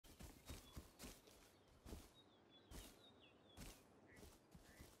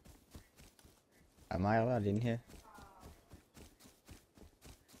Am I allowed in here?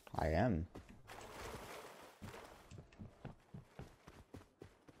 I am.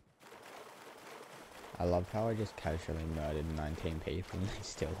 I love how I just casually murdered 19 people and they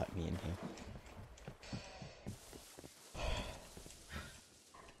still let me in here.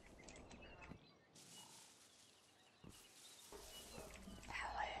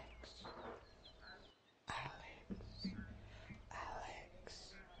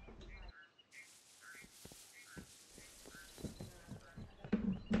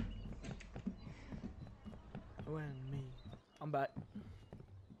 I'm back.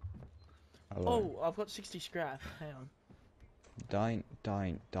 Hello. Oh, I've got 60 scrap. Hang on. Don't.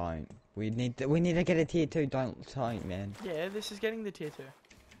 We need to get a tier 2. Don't, man. Yeah, this is getting the tier 2.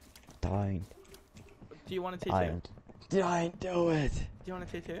 Don't. Do you want a tier 2? Don't do it. Do you want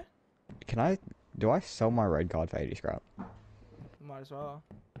a tier 2? Do I sell my red card for 80 scrap? Might as well.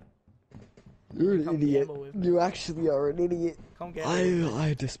 You're an Come idiot. gamble with me. You actually are an idiot. Come gamble with me.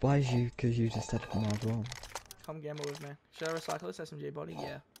 I despise you because you just said might as well. Come gamble with me. Should I recycle this SMG body?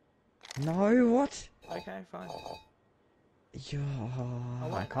 Yeah. No, what? Okay, fine. Yeah,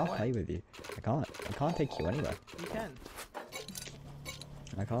 I can't play with you. I can't take you anywhere. You can.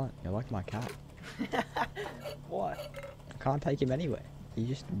 I can't. You're like my cat. Why? I can't take him anywhere. He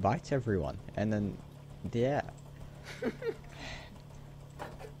just bites everyone, and then, yeah.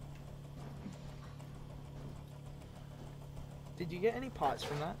 Did you get any parts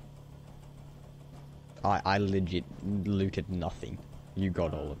from that? I legit looted nothing. You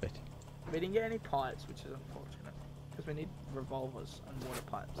got all of it. We didn't get any pipes, which is unfortunate. Because we need revolvers and water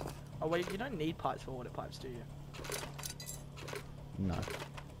pipes. Oh wait, you don't need pipes for water pipes, do you? No.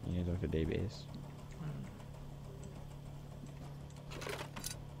 You need to look at DBs.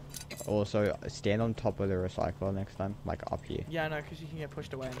 Also, stand on top of the recycler next time, like up here. Yeah, I know, because you can get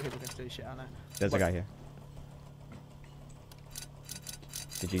pushed away and people can steal shit, I know. There's a guy here.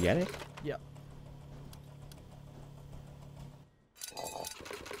 Did you get it? Yep.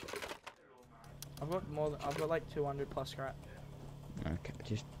 I've got like 200 plus scrap. Okay,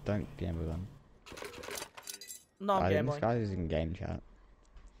 just don't gamble them. No, I'm I think gambling. this guy is in game chat.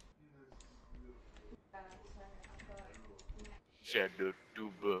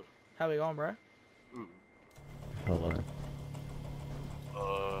 How we going, bro? Hello.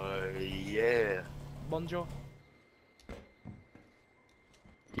 Yeah. Bonjour.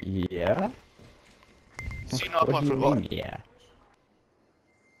 Yeah? See, not What do you what? mean, yeah?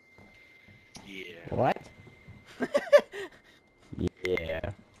 Yeah. What?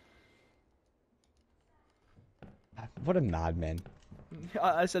 Yeah. What a madman.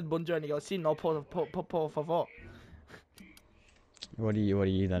 I said bonjour and he goes, si, no, por favor. What are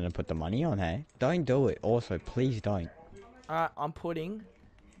you gonna put the money on, hey? Don't do it. Also, please don't. Alright, I'm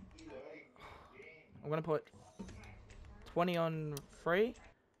gonna put 20 on 3,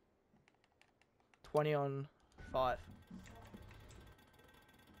 20 on 5.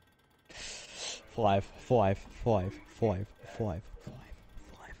 5.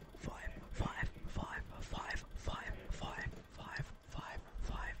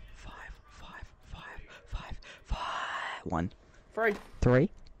 One. 3. 3?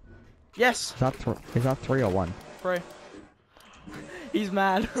 Yes! Is that 3 or 1? 3. He's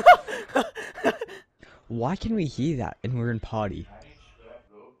mad. Why can we hear that and we're in party?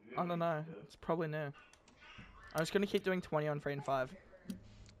 I don't know. It's probably new. I'm just gonna keep doing 20 on 3 and 5.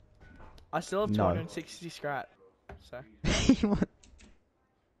 I still have 260 scrap. So.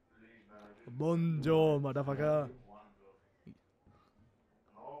 Bonjour, motherfucker.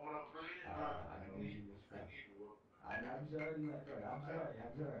 I'm sorry. I'm really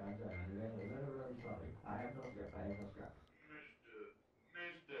sorry. I have no scrap.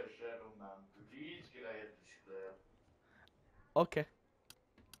 Mr. Shadowman, please get ahead of the scrap. Okay.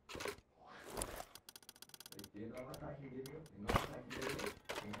 You know what I can give you? You know what I can give you?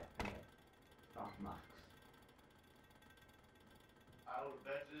 Stop Max. I will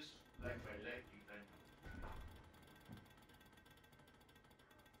bet this like my leg even.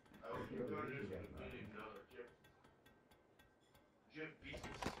 I will return this to $1 million Jeff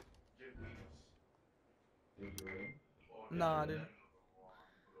Bezos. Jeff Bezos. Did you win? No, I didn't.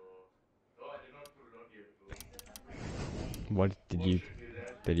 No, I did not put it on yet. What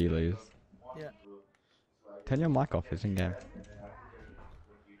did you lose? Yeah. Turn your mic off, it's in game.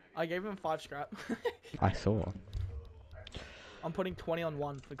 I gave him 5 scrap. I saw. I'm putting 20 on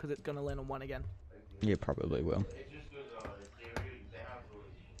 1 because it's gonna land on 1 again. You probably will.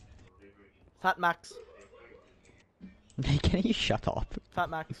 Fat Max. Can you shut up? Fat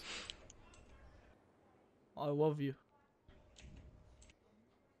Max. I love you.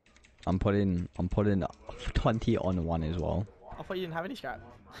 I'm putting 20 on one as well. I thought you didn't have any scrap.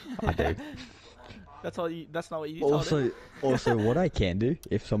 I do. That's all you. That's not what you told him. Also, what I can do,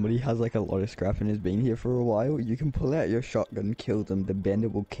 if somebody has like a lot of scrap and has been here for a while, you can pull out your shotgun, kill them, the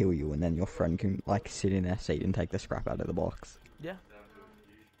bandit will kill you, and then your friend can like sit in their seat and take the scrap out of the box. Yeah.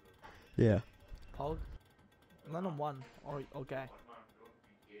 Yeah. Pog. None on one. Or okay.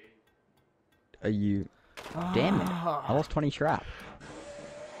 Are you... Damn it. I lost 20 scrap.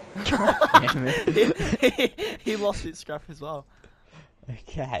 Damn it. he lost his scrap as well.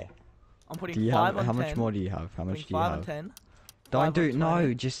 Okay. I'm putting Do you 5 have, on how 10. much more do you have? How much do you 5 have? on 10. Don't 5 do on it. No,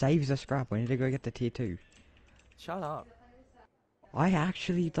 20. just save the scrap. We need to go get the tier 2. Shut up. I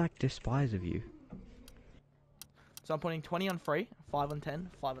actually like despise of you. So I'm putting 20 on 3, 5 on 10,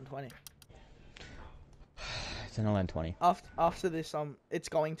 5 on 20. It's an 11-20. After this, it's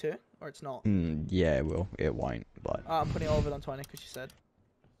going to, or it's not. Yeah, it will. It won't, but... I'm putting all of it on 20 because you said.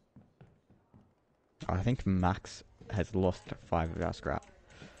 I think Max has lost 5 of our scrap.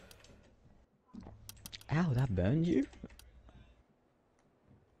 Ow, that burned you?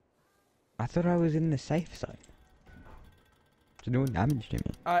 I thought I was in the safe zone. It's doing damage to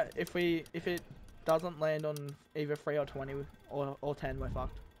me. If it doesn't land on either 3 or 20 or 10, we're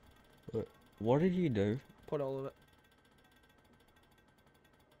fucked. What did you do? Put all of it.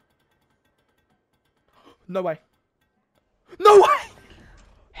 No way. No way!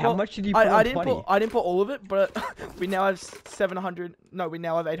 How much did you put on 20? I didn't put all of it, but we now have 700. No, we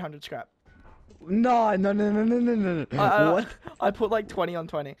now have 800 scrap. No. What? I put like 20 on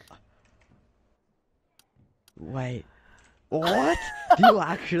 20. Wait. What? Did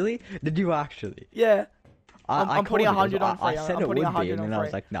you actually? Yeah. I I'm putting called it. 100 on 3. I said I'm it putting would be, 100 and on then I 3.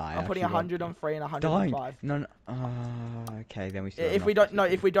 was like, nah. I'm putting 100 on 3 and 100 on 5. No. Okay, then we still have If we enough don't, no,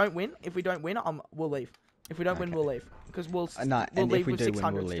 to if we don't win, we'll leave. If we don't win, we'll leave because we'll no, we'll and leave if we with do win,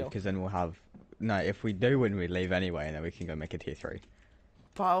 600 we'll leave still. because then we'll have. No, if we do win, we leave anyway, and then we can go make a tier 3.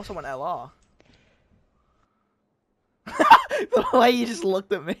 But I also want LR. The way you just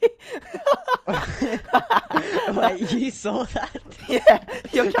looked at me. Wait, you saw that? Yeah,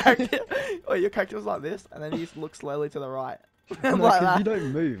 your character was like this, and then you just look slowly to the right. No, Like because you that.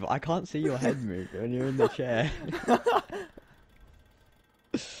 don't move. I can't see your head move when you're in the chair.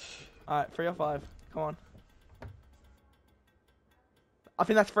 Alright, 3 or 5. Come on. I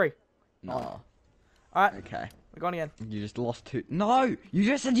think that's 3. No. Alright, Okay. we're going again. You just lost 2. No! You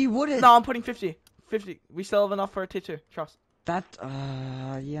just said you wouldn't! No, I'm putting 50. 50. We still have enough for a tier 2. Trust. That,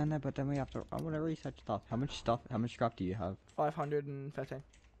 yeah, no, but then we have to. I want to research stuff. How much scrap do you have? 513.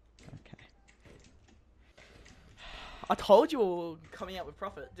 Okay. I told you we were coming out with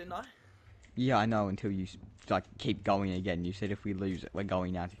profit, didn't I? Yeah, I know, until you, like, keep going again. You said if we lose, we're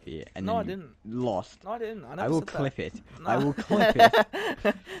going out of here. And No, then I you didn't. Lost. No, I didn't. I never I will said that. clip it. No. I will clip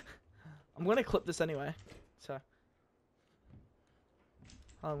it. I'm gonna clip this anyway. So.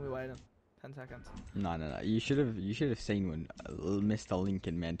 How long are we waiting? 10 seconds. No. You should have seen when Mr.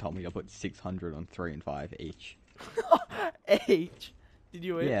 Lincoln Man told me to put 600 on 3 and 5 each. Each? Did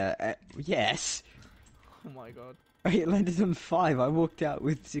you win? Yeah. Yes. Oh my god. It landed on 5. I walked out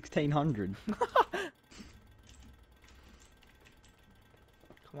with 1600. Come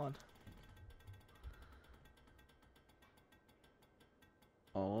on.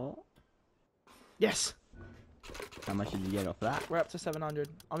 Oh. Yes! How much did you get off that? We're up to 700.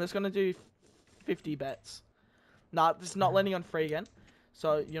 I'm just gonna do 50 bets. Nah, this is not landing on 3 again.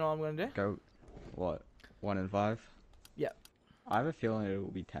 So, you know what I'm gonna do? Go. What? 1 and 5? Yeah. I have a feeling it will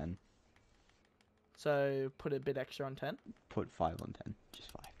be 10. So, put a bit extra on 10. Put 5 on 10. Just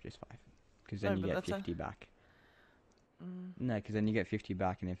 5. Because No, then you but get that's 50 back. Mm, No, because then you get 50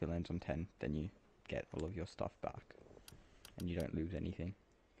 back, and if it lands on 10, then you get all of your stuff back. And you don't lose anything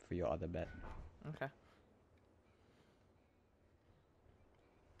for your other bet. okay.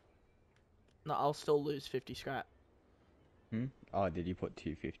 No, I'll still lose 50 scrap. Hmm? Oh, did you put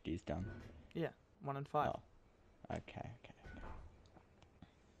 2 50s down? 1 and 5. Oh. Okay.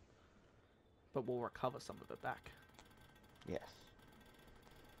 But we'll recover some of it back. Yes.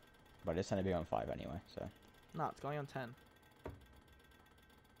 But it's going to be on 5 anyway, so. No, it's going on 10.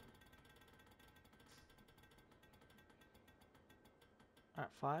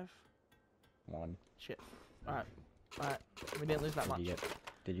 Alright, 5. 1. Shit. Alright. We didn't lose that much.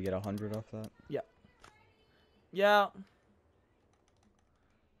 Did you get 100 off that? Yeah.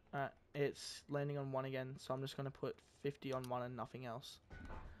 Alright, it's landing on 1 again, so I'm just gonna put 50 on 1 and nothing else.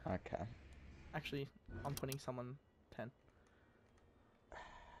 Okay. Actually, I'm putting some on 10.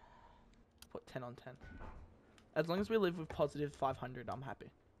 Put 10 on 10. As long as we live with positive 500, I'm happy.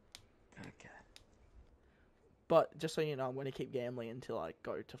 Okay. But just so you know, I'm going to keep gambling until I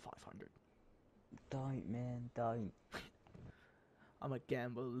go to 500. Don't, man, don't. I'm a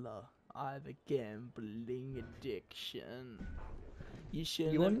gambler. I have a gambling addiction. You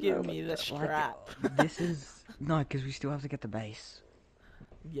shouldn't You have wanna given know me the what scrap. This is no, because we still have to get the base.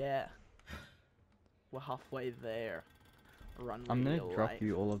 Yeah. We're halfway there. Run I'm gonna real drop light.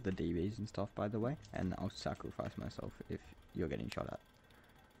 you all of the DBs and stuff, by the way, and I'll sacrifice myself if you're getting shot at.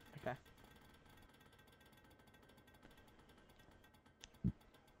 Okay.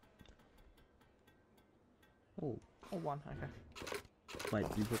 Oh, Oh, one. Okay. wait,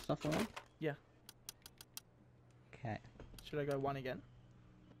 you put stuff on? Yeah. Okay. Should I go one again?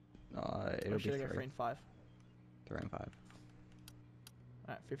 It'll Or be should I go 3 3. and 5? 3 and 5.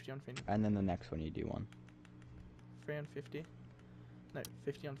 Alright, 50 on 3. And then the next one you do 1. 3 on 50. No,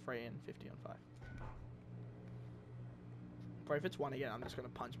 50 on 3 and 50 on 5. Bro, if it's 1 again, I'm just gonna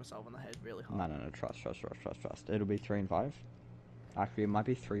punch myself on the head really hard. No, trust. It'll be 3 and 5. Actually, it might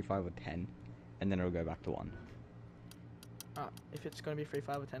be 3, 5, or 10, and then it'll go back to 1. If it's gonna be 3,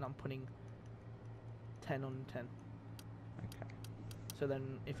 5, or 10, I'm putting 10 on 10. Okay. So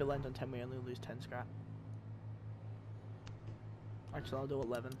then, if it lands on 10, we only lose 10 scrap. Actually, I'll do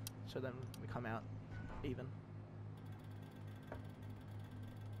 11, so then we come out even.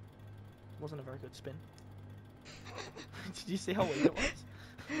 Wasn't a very good spin. Did you see how weak it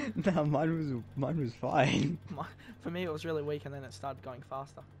was? No, mine was fine. For me, it was really weak, and then it started going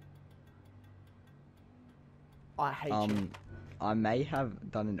faster. I hate you. I may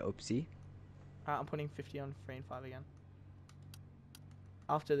have done an oopsie. I'm putting 50 on 3 and 5 again.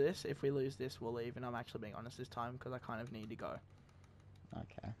 After this, if we lose this, we'll leave, and I'm actually being honest this time, because I kind of need to go.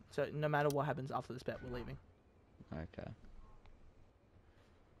 Okay. So, no matter what happens after this bet, we're leaving. Okay.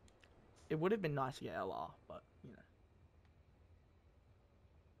 It would have been nice to get LR, but, you know.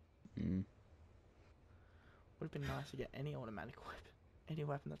 Would have been nice to get any automatic weapon. Any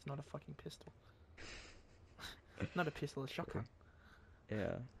weapon that's not a fucking pistol. Not a pistol, a shotgun.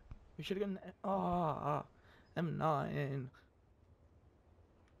 Yeah. We should have gotten M9.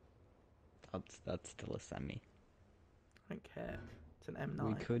 That's still a semi. I don't care. It's an M9.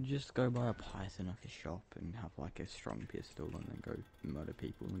 We could just go buy a Python off his shop and have like a strong pistol and then go murder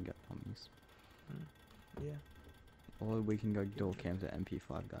people and get pummies. Yeah. Or we can go door cams at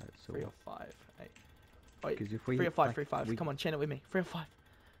MP5 guys. So 3 or 5. 8. Wait, because if we 3 or 5, like, 3 5. Come on, chant it with me. 3 or 5.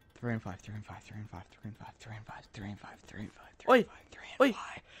 3 and 5, 3 and 5, 3 and 5, 3 and 5, 3 and 5, 3 and 5, 3 and 5, 3 Oi! and 5, 3 and Oi! 5.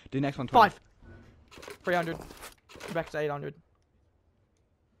 Do next one 20. 5. 300. Go back to 800.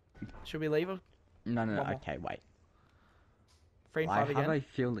 Should we leave? Or No, One more. okay, wait. 3 and I 5 have again? a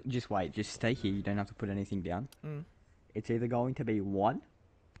feeling. Just wait. Just stay here. You don't have to put anything down. Mm. It's either going to be 1.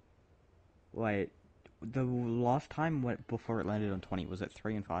 Wait. The last time before it landed on 20, was it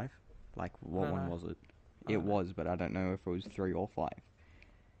 3 and 5? Like, what No, one no. was it? I It don't know. was, but I don't know if it was 3 or 5.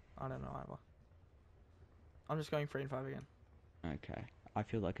 I don't know either. I'm just going 3 and 5 again. Okay. I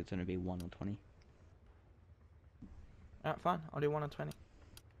feel like it's going to be 1 or 20. Alright, fine. I'll do 1 on 20.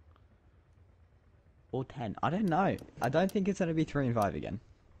 Or 10. I don't know. I don't think it's going to be 3 and 5 again.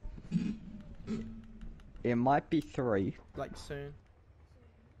 It might be 3. Like, soon.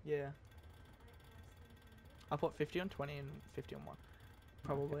 Yeah. I'll put 50 on 20 and 50 on 1.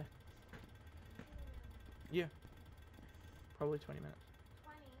 Probably. Yeah. Probably 20 minutes.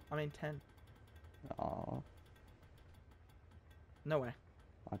 20. I mean 10. Oh, No way.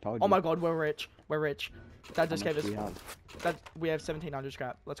 I told you. Oh my god, we're rich. We're rich. Dad How just much gave us... do you have? That, we have 1700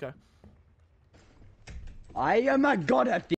 scrap. Let's go. I am a god at this.